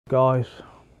guys,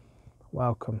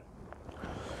 welcome.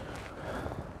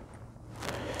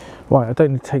 Right, I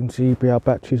don't need to take the EBL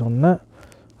batteries on that.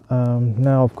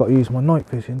 Now I've got to use my night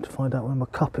vision to find out where my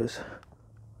cup is.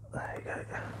 There you go.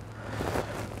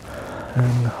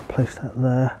 And I'll place that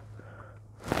there.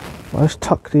 Well, let's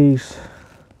tuck these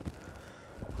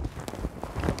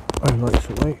lights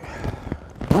away.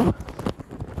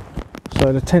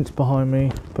 So the tent's behind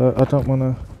me, but I don't want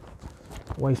to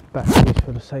waste batteries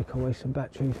for the sake of wasting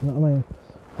batteries, you know what I mean?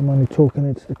 I'm only talking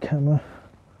into the camera.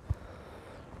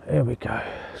 Here we go.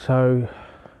 So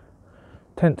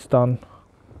tent's done.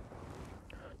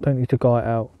 Don't need to guy it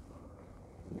out.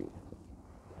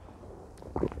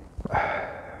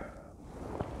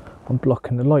 I'm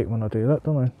blocking the light when I do that,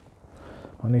 don't I?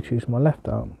 I need to use my left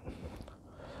arm.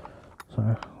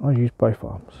 So I use both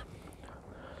arms.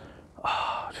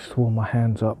 Just warm my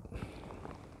hands up.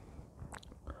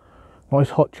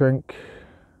 Nice hot drink.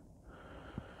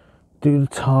 Do the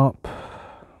tarp.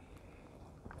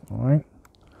 Alright.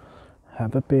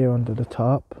 Have a beer under the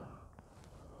tarp.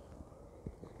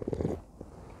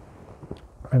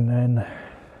 And then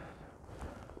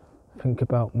think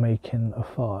about making a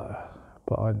fire.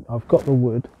 But I've got the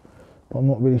wood, but I'm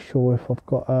not really sure if I've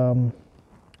got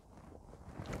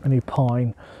any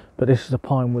pine. But this is a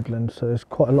pine woodland, so there's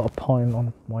quite a lot of pine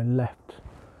on my left.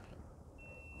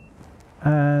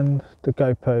 And the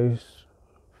GoPro's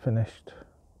finished.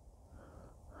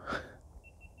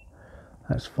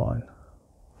 That's fine.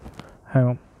 Hang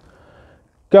on.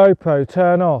 GoPro,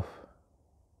 turn off.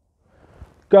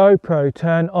 GoPro,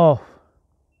 turn off.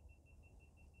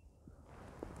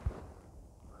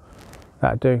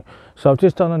 That'll do. So I've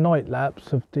just done a night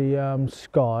lapse of the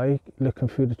sky looking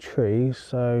through the trees,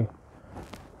 so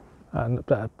and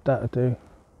that'll do.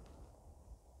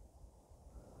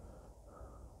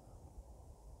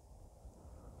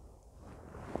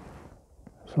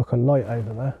 It's like a light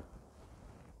over there.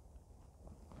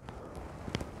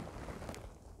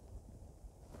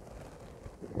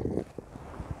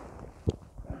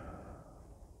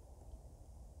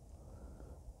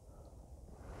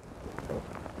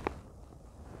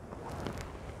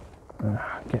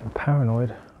 Getting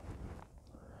paranoid.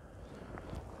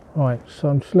 Right, so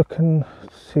I'm just looking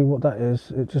to see what that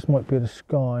is. It just might be the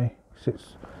sky.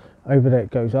 It's over there, it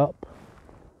goes up.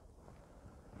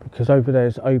 Because over there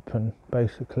is open,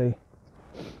 basically.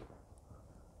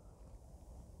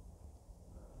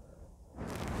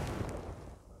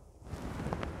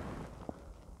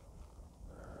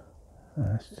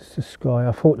 It's just the sky.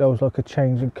 I thought there was like a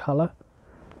change in colour.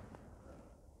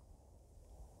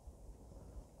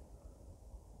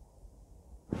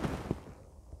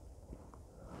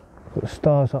 Got the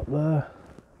stars up there.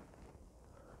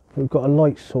 We've got a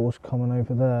light source coming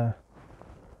over there,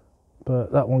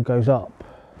 but that one goes up.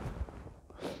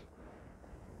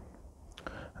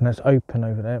 And that's open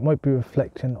over there. It might be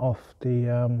reflecting off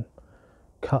the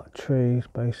cut trees,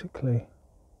 basically.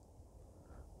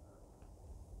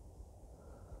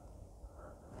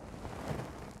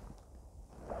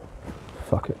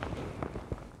 Fuck it.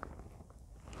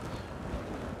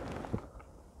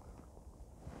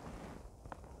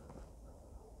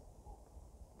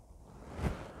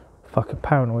 Fucking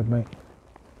paranoid, mate.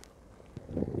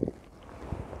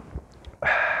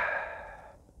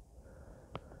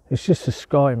 It's just the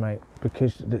sky, mate,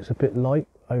 because it's a bit light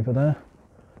over there.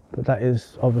 But that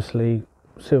is obviously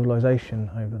civilization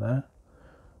over there.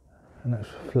 And that's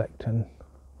reflecting.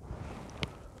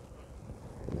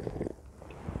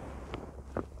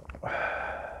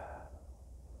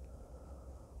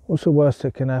 What's the worst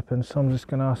that can happen? Someone's just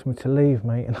going to ask me to leave,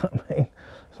 mate, you know what I mean?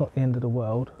 It's not the end of the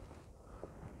world.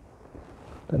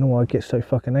 Don't know why I get so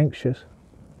fucking anxious.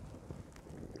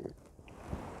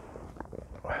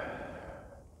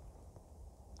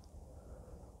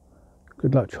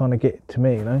 Good luck trying to get it to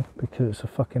me, you know, because it's a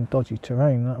fucking dodgy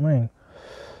terrain, you know what I mean?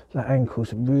 That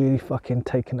ankle's really fucking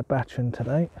taking a battering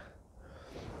today.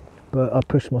 But I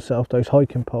pushed myself, those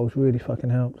hiking poles really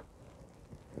fucking helped.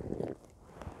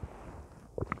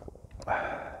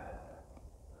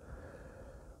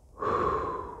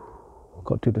 I've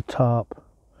got to do the tarp.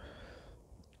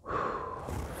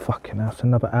 Fucking hell, it's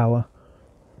another hour.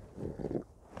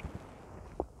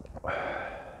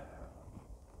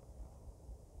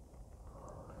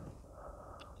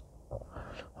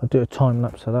 I'll do a time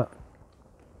lapse of that.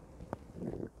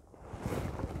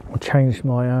 I'll change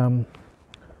my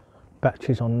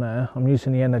batteries on there. I'm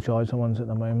using the Energizer ones at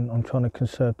the moment. I'm trying to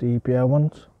conserve the EBL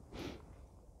ones.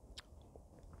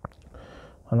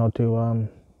 And I'll do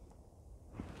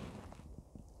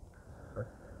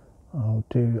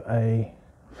a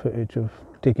footage of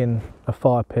digging a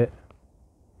fire pit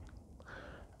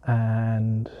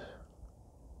and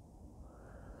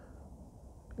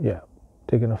Yeah,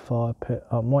 digging a fire pit.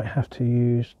 I might have to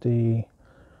use the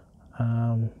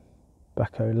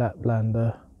backhoe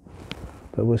Laplander,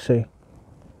 but we'll see.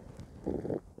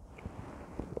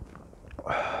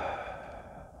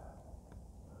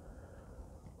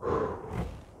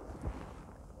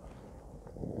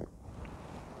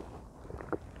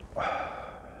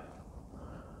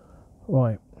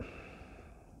 Right.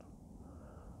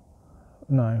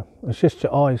 No, it's just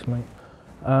your eyes, mate.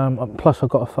 Plus I've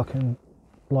got a fucking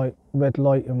red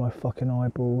light in my fucking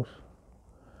eyeballs.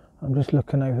 I'm just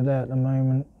looking over there at the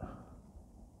moment.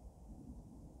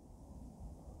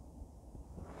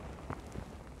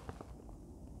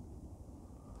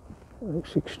 It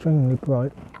looks extremely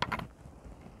bright.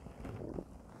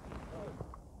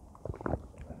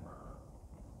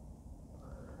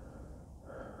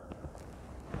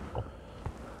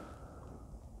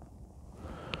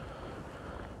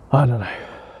 I don't know.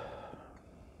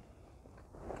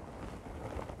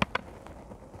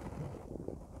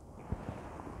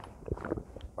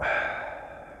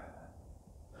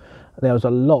 There was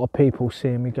a lot of people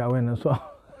seeing me go in as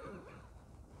well.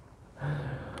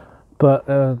 But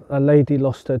a lady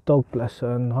lost her dog, bless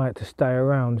her, and I had to stay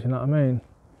around, you know what I mean?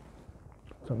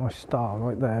 It's my star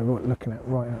right there, looking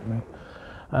right at me.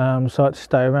 So I had to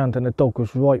stay around, and the dog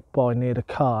was right by near the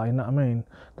car, you know what I mean?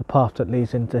 The path that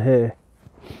leads into here,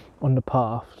 on the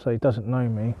path, so he doesn't know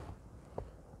me.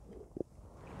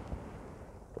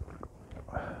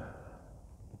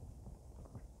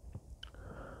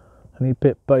 And he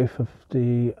bit both of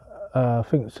the, I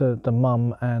think it's the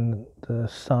mum and the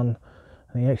son,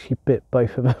 and he actually bit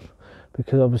both of them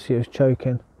because obviously he was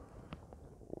choking.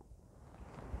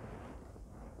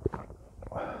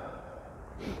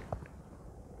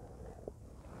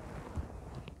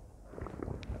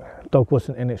 Dog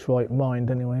wasn't in its right mind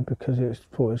anyway, because it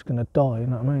thought it was going to die, you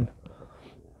know what I mean?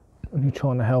 When you're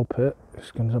trying to help it,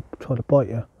 it's going to try to bite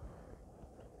you.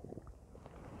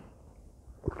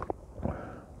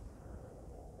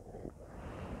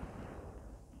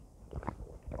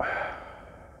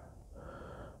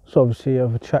 So obviously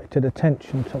I've attracted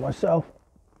attention to myself,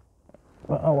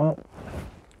 but oh well.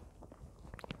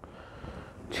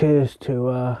 Cheers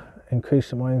to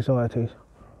increasing my anxieties.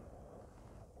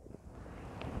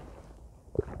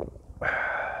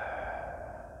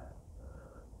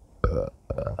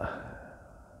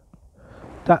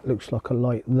 That looks like a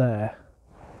light there.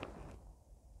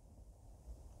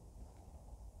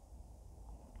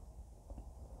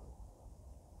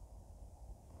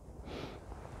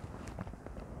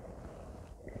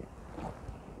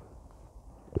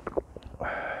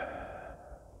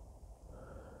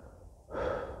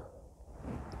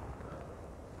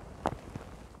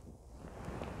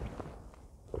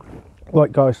 Right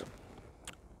guys,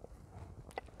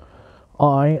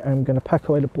 I am going to pack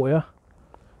away the boya,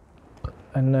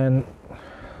 and then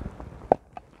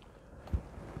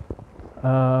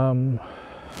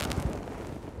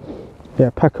yeah,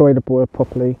 pack away the boya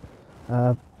properly,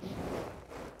 and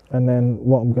then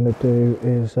what I'm going to do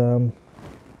is I'll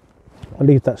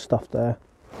leave that stuff there.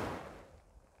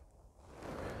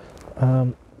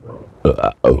 I'm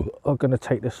going to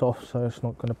take this off so it's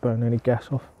not going to burn any gas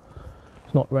off.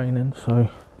 It's not raining, so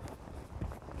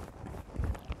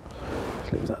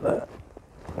just leave that there.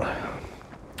 I'm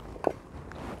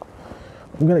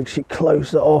going to actually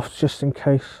close that off just in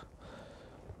case.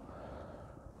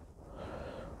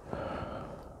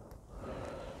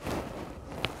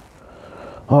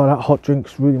 Oh, that hot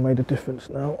drink's really made a difference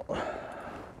now.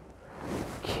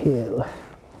 Kill.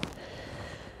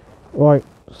 Right,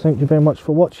 thank you very much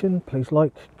for watching. Please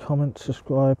like, comment,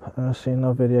 subscribe, and I'll see you in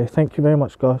another video. Thank you very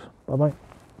much guys. Bye bye.